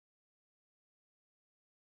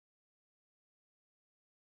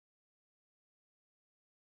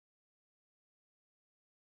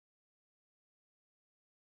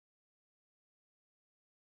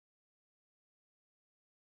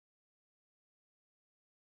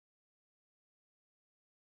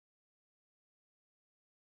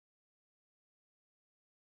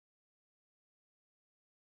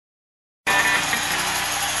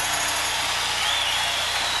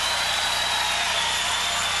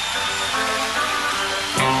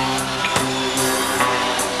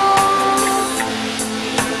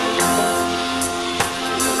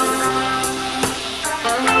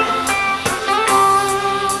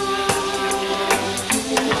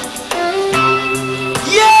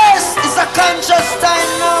and just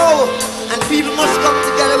time now, and people must come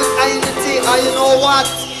together with unity. And you know what?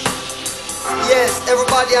 Yes,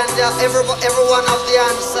 everybody and everyone have the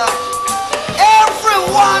answer.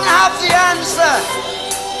 Everyone have the answer.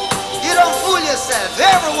 You don't fool yourself.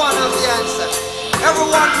 Everyone have the answer.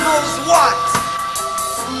 Everyone knows what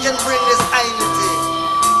can bring this unity.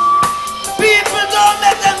 People, don't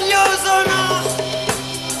let them use her now.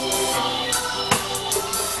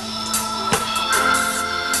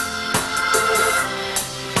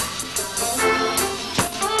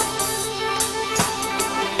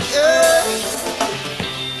 Yeah.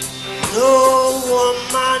 No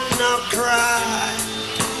woman no cry.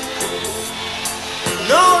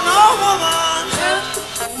 No, no woman.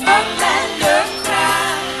 No man no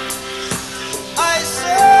cry. I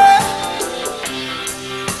say,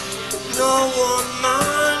 no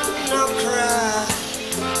woman no cry.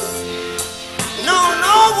 No,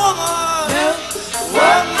 no woman. No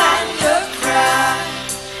woman no cry.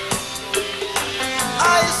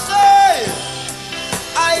 I say,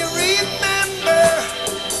 I remember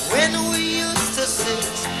when we used to sit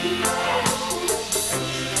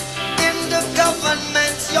in the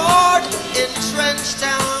government yard in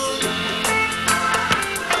Trenchtown,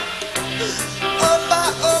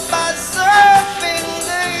 observing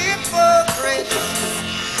the hypocrites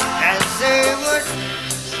as they would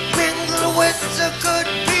mingle with the good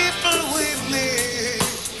people we meet.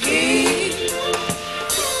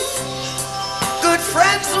 Good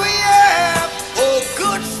friends we have, oh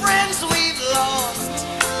good friends we've lost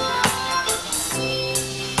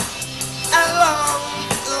along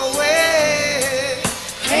the way.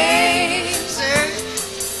 Hey, say,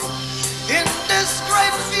 in this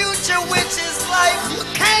great future which is life, you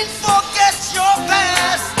can't forget your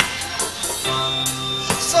past.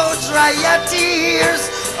 So dry your tears,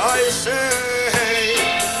 I say,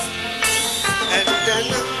 and then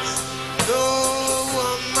no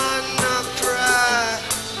woman no cry.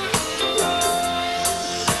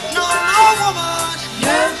 No, no woman,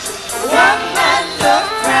 no woman no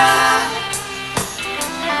cry.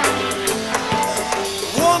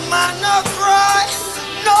 Woman no cry.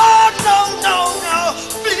 No, no, no, no.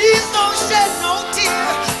 Please don't shed no tear.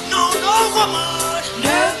 No, no woman,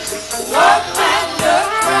 no woman no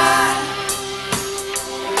cry.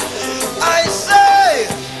 I say,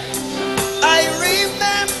 I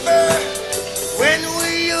remember when we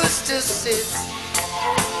used to sit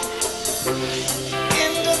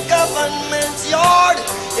in the government yard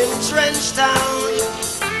in Trenchtown,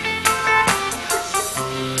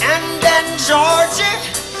 and then Georgie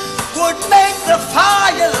would make the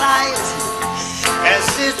firelight as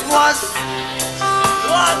it was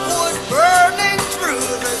bloodwood burning through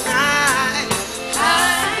the night.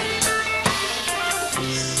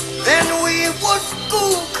 Then we would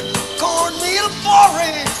cook cornmeal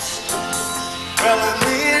porridge. Well, a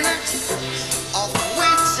minute of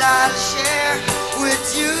which I'll share with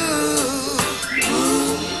you.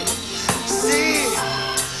 See,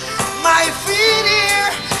 my feet here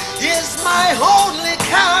is my only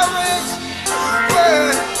carriage.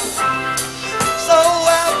 So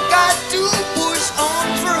I've got to push on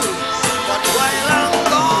through. But while I'm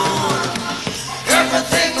gone,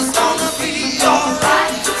 everything's gonna be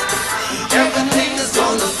alright. Everything is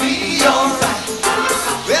gonna be alright.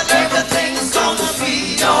 Well, everything is gonna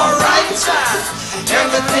be alright, child.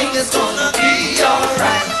 Everything is gonna be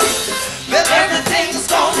alright. Well, everything is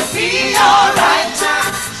gonna be alright,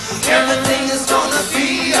 child. Everything is gonna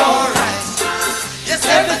be alright.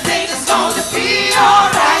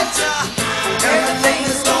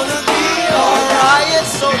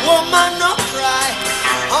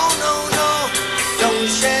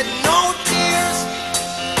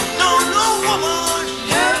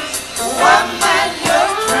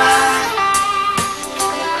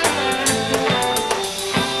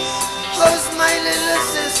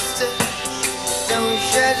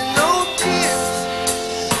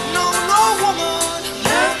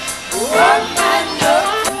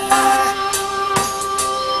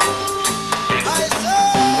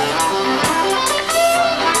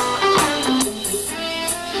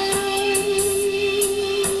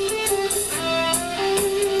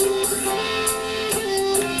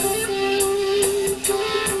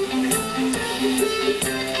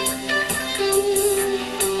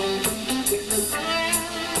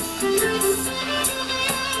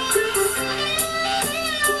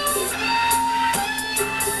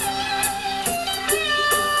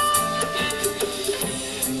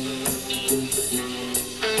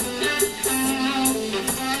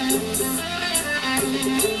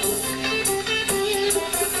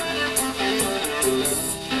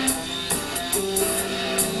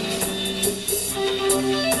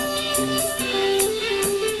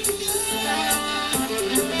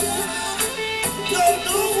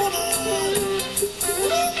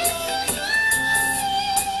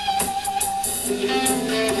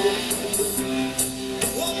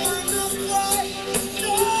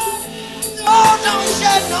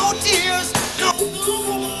 shed no tears. No,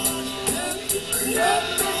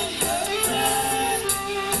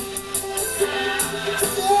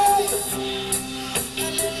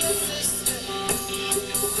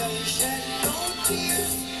 don't shed no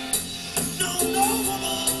tears. No, no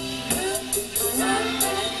woman.